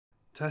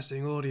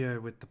Testing audio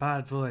with the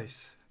bad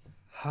voice.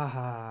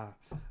 Haha,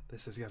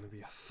 this is going to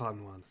be a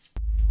fun one.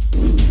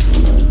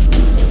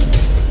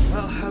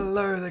 Well,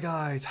 hello there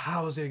guys,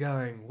 how's it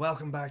going?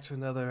 Welcome back to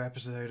another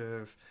episode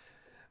of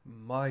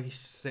My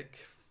Sick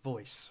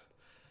Voice.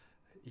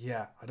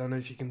 Yeah, I don't know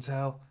if you can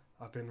tell,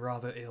 I've been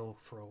rather ill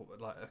for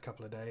like a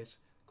couple of days,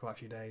 quite a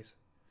few days.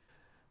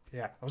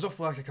 Yeah, I was off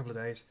work a couple of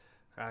days,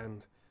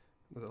 and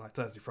like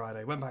Thursday,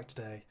 Friday, went back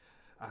today,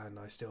 and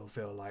I still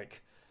feel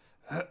like...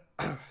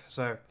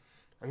 So,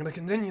 I'm going to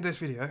continue this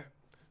video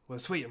with a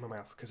sweet in my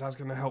mouth, because that's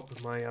going to help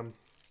with my,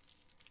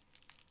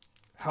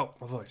 help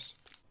my voice.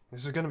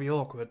 This is going to be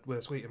awkward with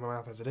a sweet in my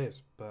mouth as it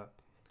is, but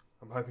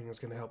I'm hoping it's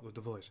going to help with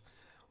the voice.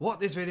 What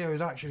this video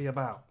is actually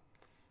about,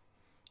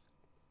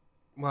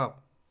 well,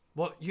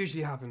 what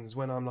usually happens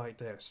when I'm like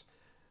this,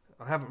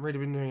 I haven't really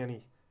been doing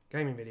any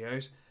gaming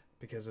videos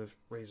because of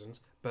reasons,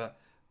 but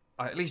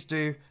I at least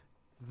do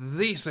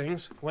these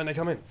things when they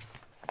come in.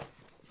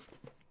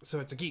 So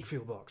it's a Geek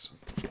Fuel box.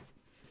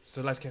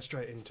 So let's get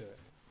straight into it.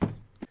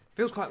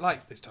 Feels quite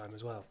light this time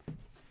as well.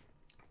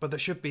 But there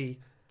should be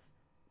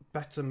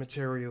better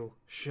material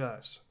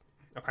shirts,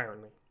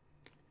 apparently.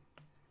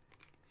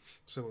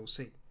 So we'll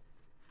see.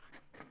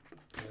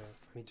 I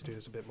need to do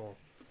this a bit more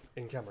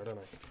in camera, don't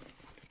I?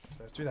 So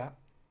let's do that.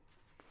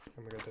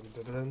 And we go dun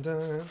dun dun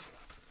dun.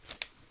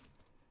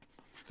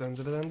 Dun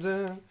dun dun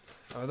dun.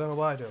 I don't know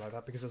why I do it like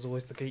that, because there's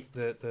always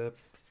the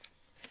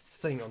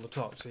thing on the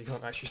top, so you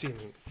can't actually see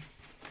anything.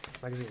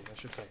 Magazine, I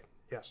should say.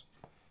 Yes.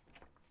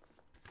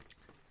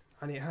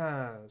 And it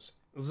has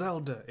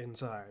Zelda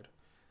inside.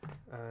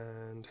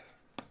 And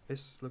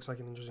this looks like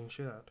an interesting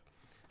shirt.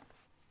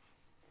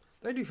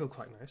 They do feel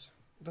quite nice.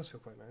 It does feel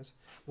quite nice.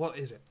 What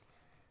is it?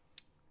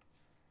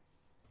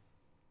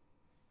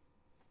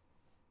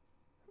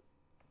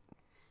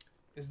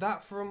 Is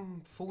that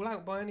from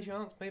Fallout by any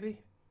chance, maybe?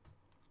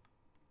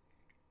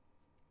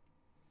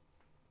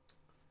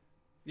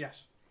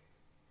 Yes.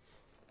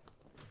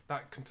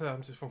 That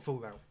confirms it's from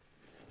Fallout.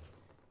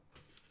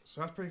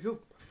 So that's pretty cool.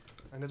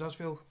 And it does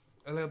feel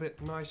a little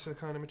bit nicer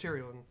kind of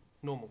material than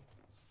normal.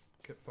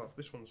 Well,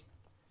 this one's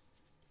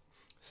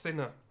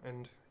thinner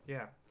and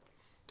yeah.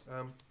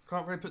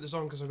 Can't really put this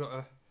on because I've got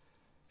a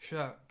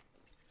shirt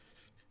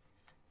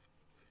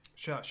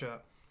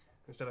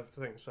instead of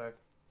the thing, so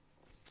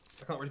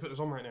I can't really put this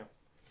on right now.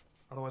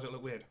 Otherwise it'll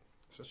look weird.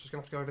 So it's just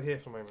going to have to go over here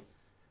for a moment.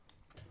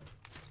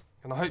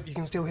 And I hope you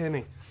can still hear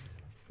me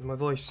with my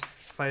voice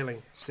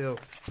failing still.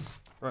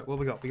 Right, what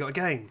we got? We got a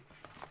game,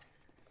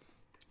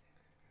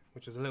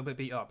 which is a little bit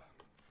beat up.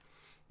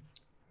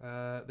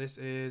 This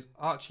is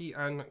Archie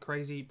and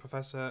Crazy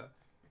Professor.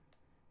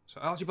 So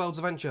Archibald's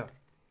Adventure.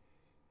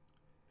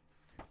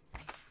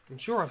 I'm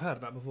sure I've heard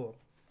of that before.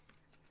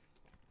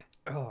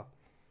 Oh.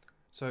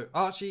 So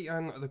Archie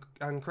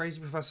and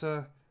Crazy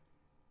Professor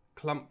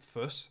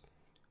Clumpfuss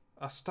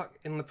are stuck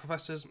in the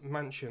professor's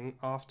mansion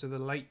after the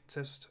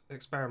latest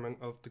experiment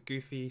of the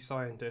goofy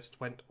scientist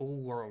went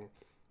all wrong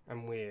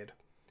and weird.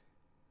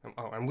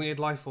 And weird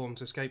life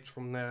forms escaped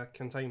from their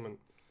containment.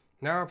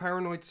 Now a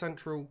paranoid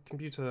central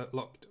computer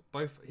locked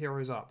both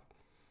heroes up.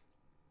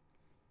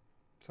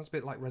 Sounds a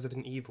bit like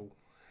Resident Evil.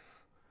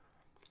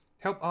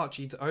 Help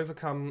Archie to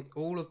overcome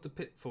all of the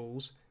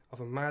pitfalls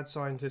of a mad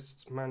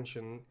scientist's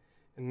mansion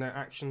in their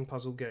action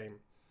puzzle game.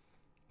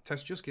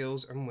 Test your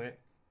skills and wit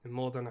in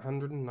more than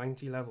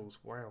 190 levels.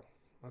 Wow,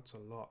 that's a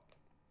lot.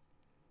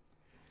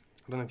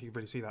 I don't know if you can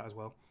really see that as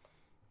well.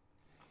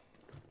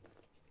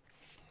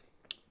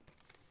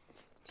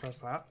 So that's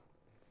that.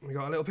 We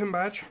got a little pin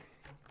badge.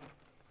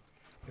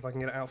 If I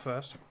can get it out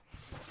first.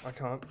 I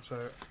can't,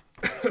 so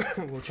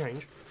we'll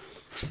change.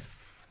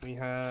 We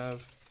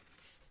have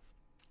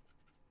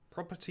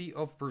Property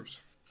of Bruce.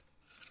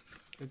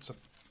 It's a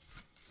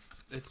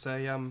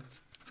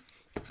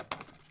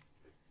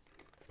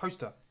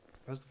poster.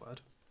 There's the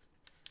word.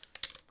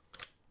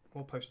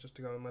 More posters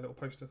to go in my little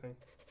poster thing.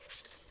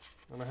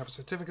 And I have a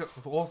certificate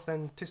of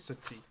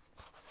authenticity.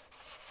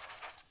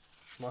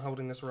 Am I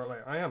holding this the right way?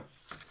 I am.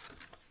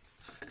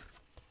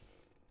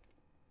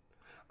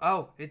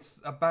 Oh,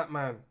 it's a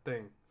Batman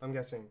thing, I'm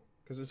guessing.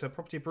 Because it's a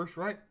Property of Bruce,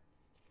 right?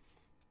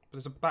 But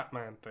it's a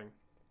Batman thing.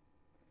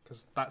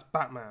 Because that's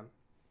Batman.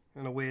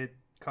 In a weird,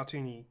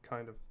 cartoony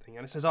kind of thing.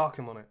 And it says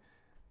Arkham on it.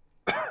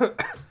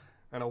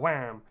 And a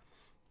wham.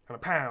 And a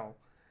pow.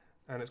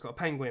 And it's got a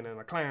penguin and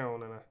a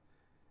clown and a...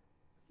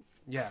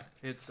 Yeah,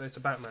 it's a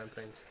Batman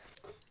thing.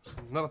 So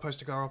another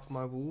poster go up on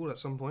my wall at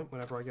some point,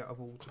 whenever I get a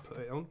wall to put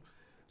it on.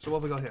 So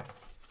what have we got here?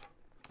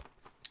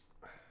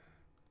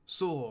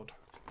 Sword.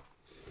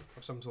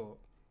 Of some sort.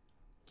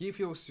 Geek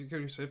Fuel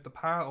exclusive, the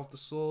power of the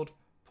sword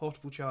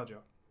portable charger.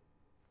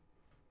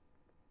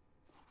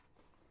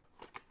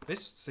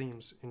 This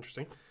seems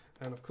interesting,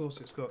 and of course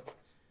it's got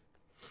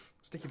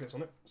sticky bits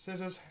on it.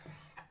 Scissors.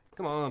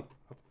 Come on,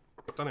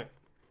 I've done it.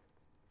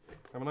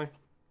 Haven't I?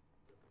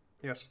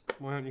 Yes,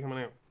 why aren't you coming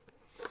out?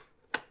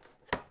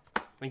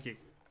 Thank you.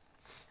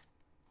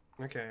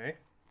 Okay.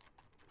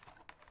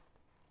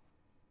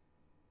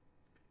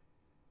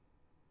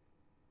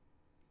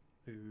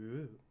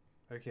 Ooh.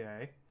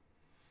 Okay.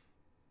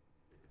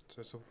 So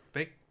it's a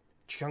big,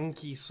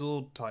 chunky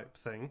sword type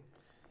thing.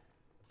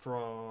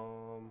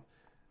 From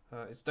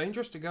it's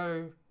dangerous to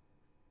go.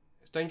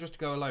 It's dangerous to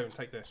go alone.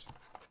 Take this.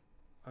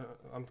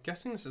 I'm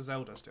guessing this is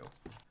Zelda still.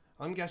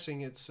 I'm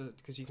guessing it's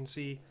because you can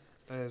see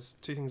there's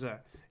two things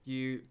there.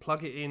 You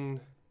plug it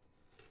in.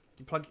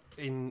 You plug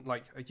in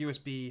like a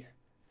USB.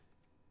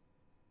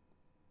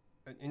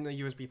 In the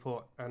USB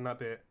port and that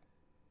bit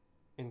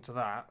into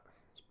that.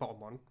 It's bottom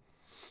one.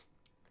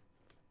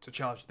 To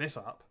charge this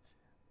up,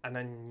 and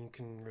then you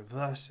can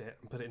reverse it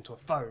and put it into a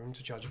phone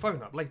to charge your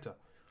phone up later.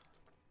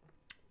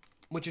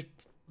 Which is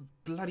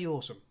bloody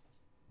awesome.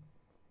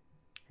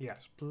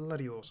 Yes,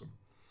 bloody awesome.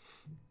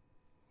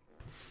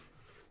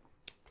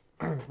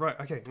 Right,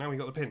 okay, now we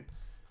got the pin.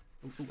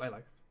 Ooh, hello.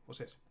 What's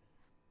this?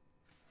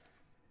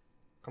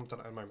 Come to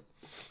that in a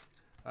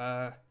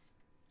moment.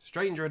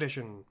 Stranger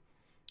Edition.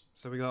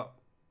 So we got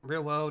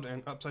Real World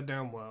and Upside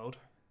Down World.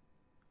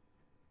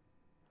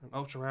 An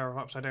ultra rare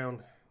upside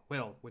down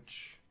wheel,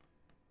 which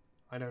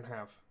I don't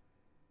have.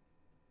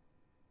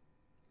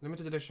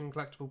 Limited edition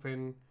collectible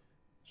pin.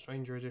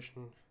 Stranger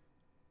Edition.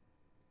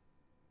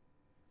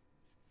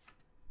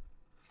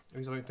 At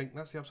least I don't think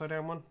that's the upside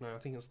down one. No, I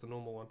think it's the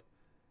normal one.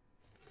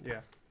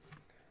 Yeah.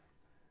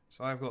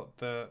 So I've got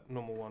the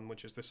normal one,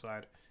 which is this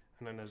side,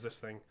 and then there's this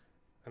thing,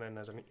 and then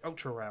there's an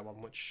ultra rare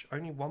one, which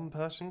only one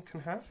person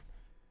can have.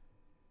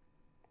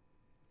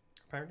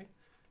 Apparently.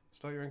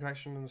 Start your own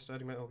collection in the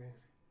sturdy metal game.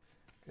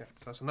 Yeah,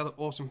 so that's another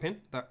awesome pin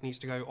that needs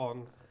to go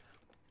on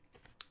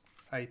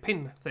a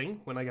pin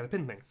thing when I get a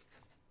pin thing.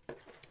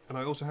 And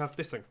I also have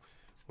this thing,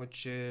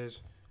 which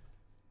is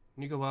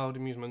NEC World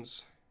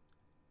Amusements.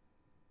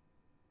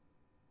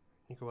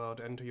 NEC World,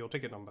 enter your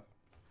ticket number.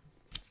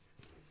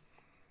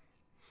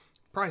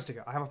 Prize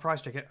ticket. I have a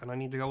prize ticket and I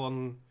need to go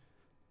on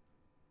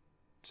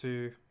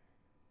to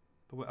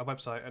a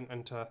website and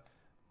enter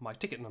my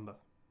ticket number.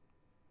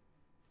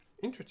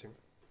 Interesting.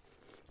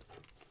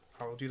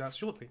 I will do that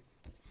shortly.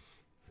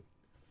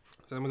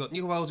 So then we've got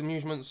NEC World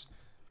Amusements.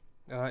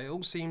 It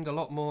all seemed a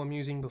lot more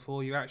amusing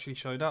before you actually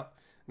showed up.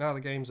 Now the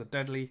games are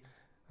deadly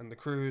and the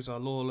crews are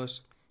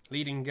lawless,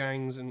 leading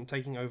gangs and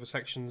taking over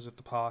sections of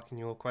the park in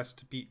your quest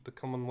to beat the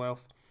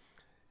Commonwealth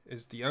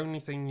is the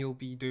only thing you'll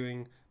be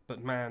doing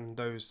but man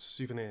those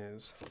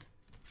souvenirs.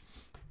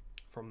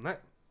 From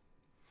that.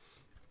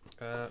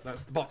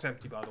 That's the box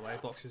empty, by the way.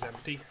 Box is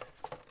empty.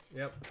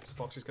 Yep, this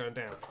box is going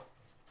down.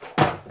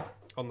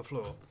 On the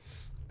floor.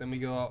 Then we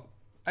got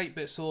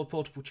 8-bit sword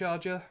portable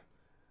charger.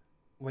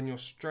 When you're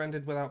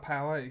stranded without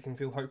power, it can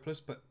feel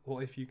hopeless, but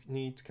what if you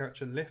need to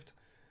catch a lift?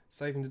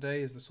 Saving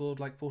today is the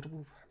sword-like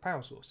portable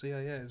power source. So yeah,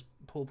 it's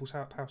portable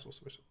power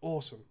source, which is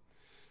awesome.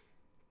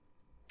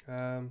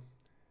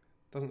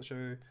 Doesn't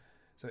show.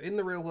 So in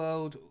the real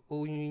world,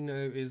 all you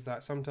know is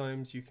that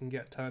sometimes you can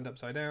get turned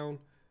upside down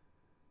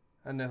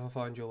and never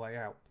find your way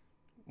out.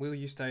 Will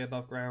you stay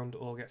above ground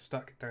or get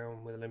stuck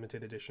down with a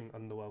limited edition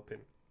underworld pin?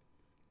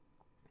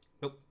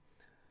 Nope.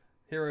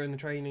 Hero in the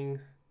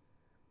training.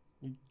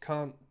 You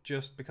can't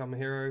just become a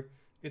hero.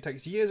 It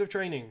takes years of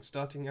training.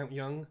 Starting out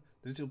young,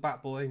 the little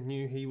bat boy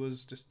knew he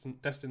was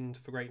destined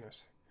for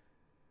greatness.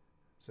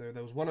 So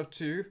there was one of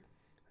two,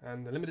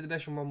 and the limited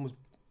edition one was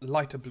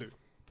lighter blue.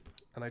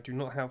 And I do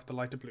not have the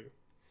lighter blue.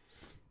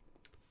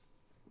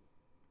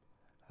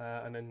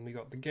 And then we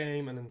got the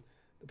game, and then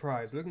the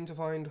prize. Looking to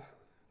find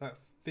that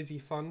fizzy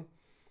fun,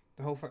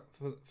 the whole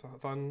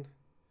fun,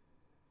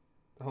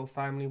 the whole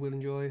family will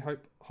enjoy.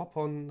 Hop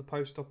on the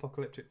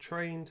post-apocalyptic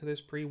train to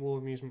this pre-war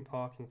amusement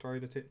park and throw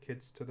the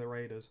kids to the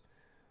raiders.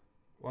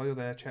 While you're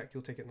there, check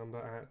your ticket number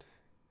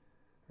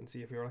and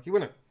see if you're a lucky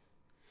winner.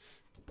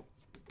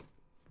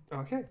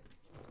 Okay,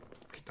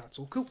 that's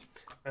all cool.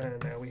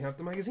 And now we have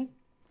the magazine.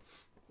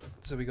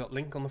 So we got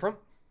Link on the front,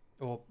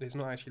 or it's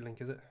not actually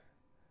Link, is it?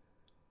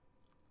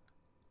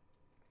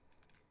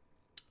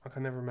 I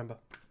can never remember.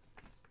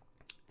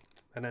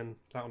 And then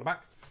that on the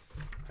back,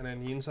 and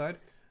then the inside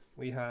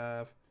we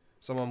have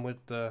someone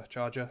with the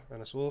charger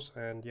and a source,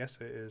 and yes,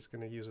 it is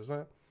going to use as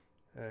that.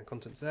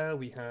 Contents there.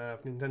 We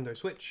have Nintendo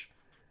Switch,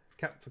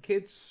 Cap for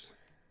Kids,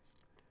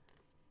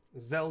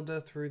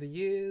 Zelda Through the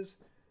Years.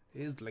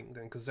 It is Link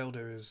then, because Zelda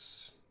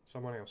is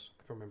someone else,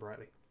 if I remember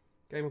rightly.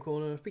 Gamer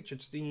Corner,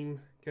 featured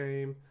Steam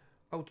game,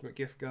 Ultimate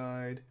Gift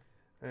Guide,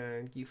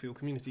 and Geek Fuel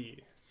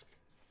Community.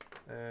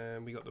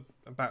 And we got the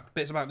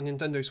bits about the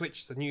Nintendo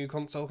Switch, the new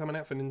console coming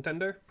out for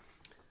Nintendo.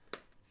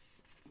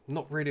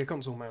 Not really a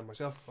console man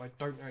myself. I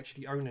don't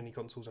actually own any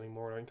consoles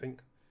anymore, I don't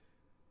think.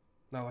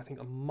 No, I think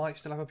I might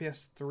still have a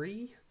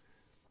PS3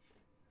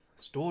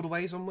 stored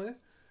away somewhere.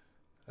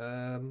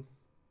 Some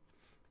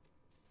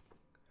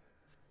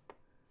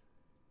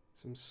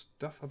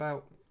stuff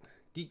about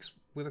Geeks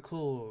with a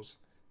Cause.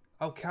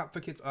 Oh, Cap for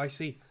Kids, I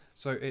see.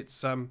 So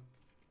it's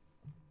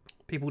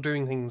people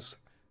doing things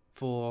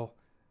for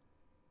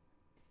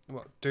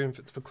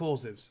for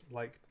causes,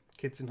 like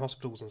kids in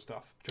hospitals and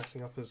stuff,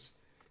 dressing up as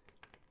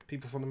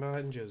people from the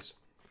Avengers.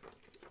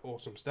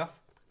 Awesome stuff.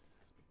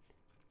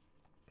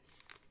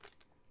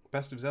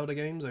 Best of Zelda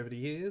games over the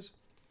years.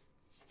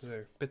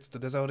 So bits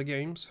of the Zelda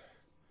games.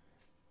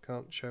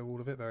 Can't show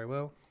all of it very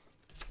well.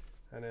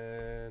 And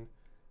then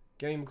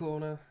game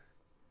corner.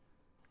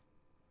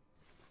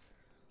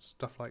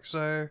 Stuff like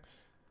so.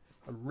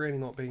 I'm really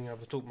not being able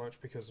to talk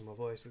much because of my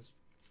voice. It's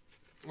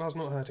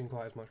not hurting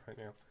quite as much right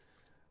now.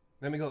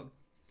 Then we got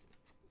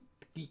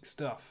geek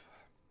stuff.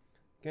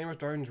 Game of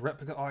Thrones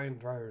replica Iron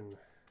Throne.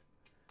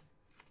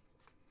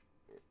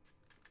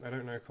 I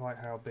don't know quite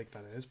how big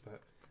that is,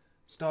 but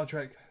Star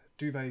Trek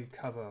duvet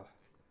cover.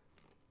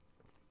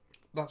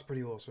 That's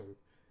pretty awesome.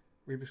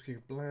 Rubik's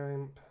Cube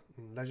lamp.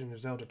 Legend of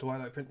Zelda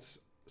Twilight Princess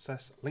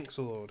Link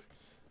Sword.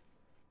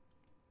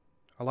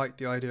 I like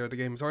the idea of the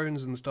Game of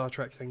Thrones and the Star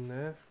Trek thing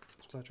there.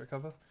 Star Trek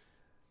cover.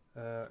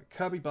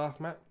 Kirby bath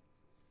mat.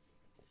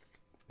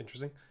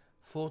 Interesting.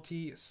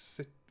 4D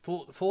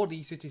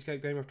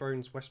Cityscape Game of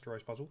Thrones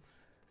Westeros puzzle.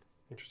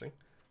 Interesting.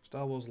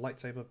 Star Wars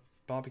lightsaber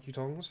barbecue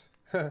tongs.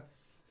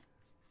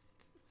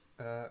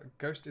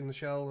 Ghost in the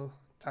Shell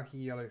tacky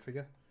yellow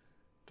figure.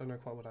 Don't know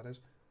quite what that is.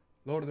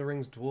 Lord of the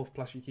Rings dwarf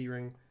plushie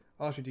keyring.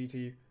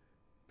 R2-D2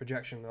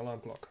 projection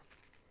alarm clock.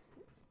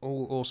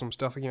 All awesome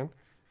stuff again.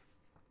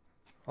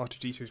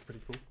 R2-D2 is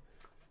pretty cool.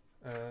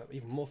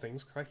 Even more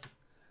things. Crikey.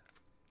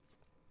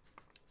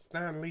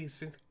 Stan Lee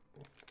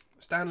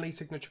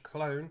signature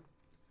cologne.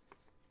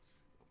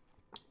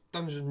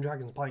 Dungeons and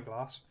Dragons pint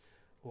glass.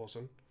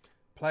 Awesome.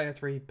 Player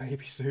 3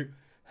 baby suit.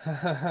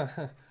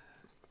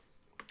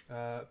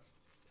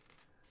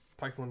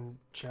 Pokemon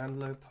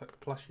Chandler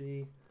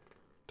plushie.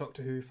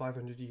 Doctor Who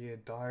 500 Year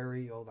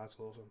Diary. Oh, that's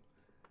awesome.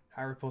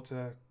 Harry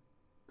Potter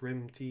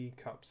Grim Tea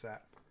Cup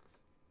set.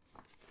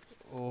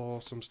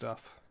 Awesome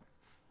stuff.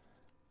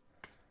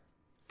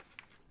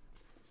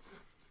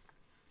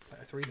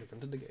 Player 3 has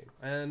entered the game.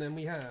 And then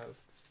we have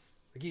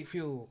the Geek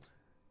Fuel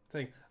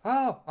thing.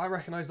 Oh, I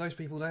recognise those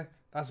people there.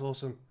 That's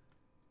awesome.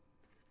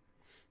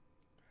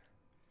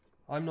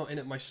 I'm not in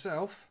it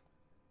myself,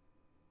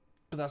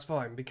 but that's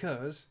fine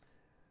because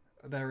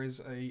there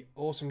is a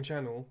awesome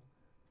channel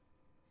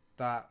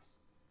that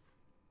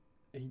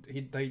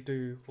they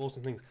do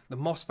awesome things. The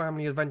Moss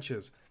Family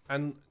Adventures,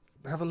 and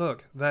have a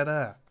look. They're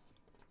there.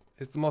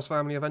 It's the Moss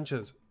Family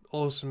Adventures.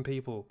 Awesome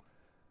people.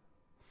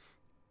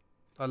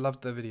 I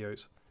loved their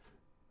videos.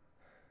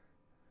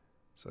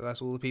 So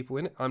that's all the people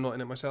in it. I'm not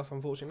in it myself,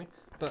 unfortunately,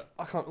 but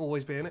I can't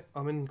always be in it.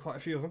 I'm in quite a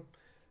few of them.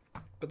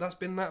 But that's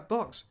been that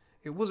box.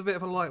 It was a bit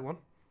of a light one,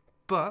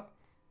 but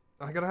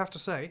I gotta have to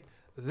say,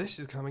 this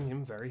is coming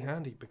in very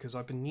handy because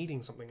I've been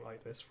needing something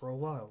like this for a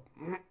while.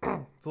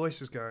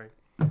 Voice is going.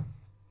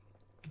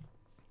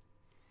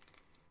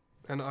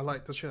 And I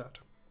like the shirt.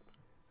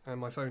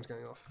 And my phone's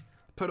going off.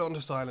 Put it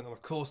onto silent and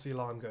of course the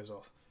alarm goes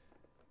off.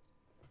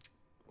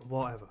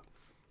 Whatever.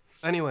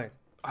 Anyway,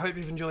 I hope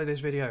you've enjoyed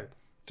this video,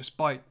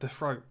 despite the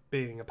throat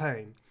being a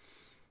pain.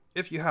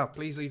 If you have,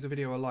 please leave the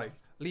video a like.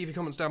 Leave your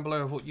comments down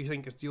below of what you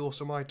think is the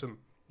awesome item.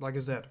 Like I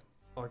said,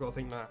 I gotta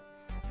think that.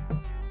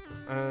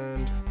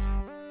 And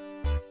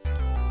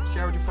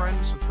share with your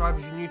friends, subscribe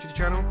if you're new to the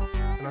channel,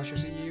 and I shall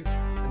see you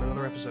in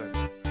another episode.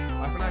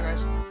 Bye for now,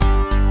 guys.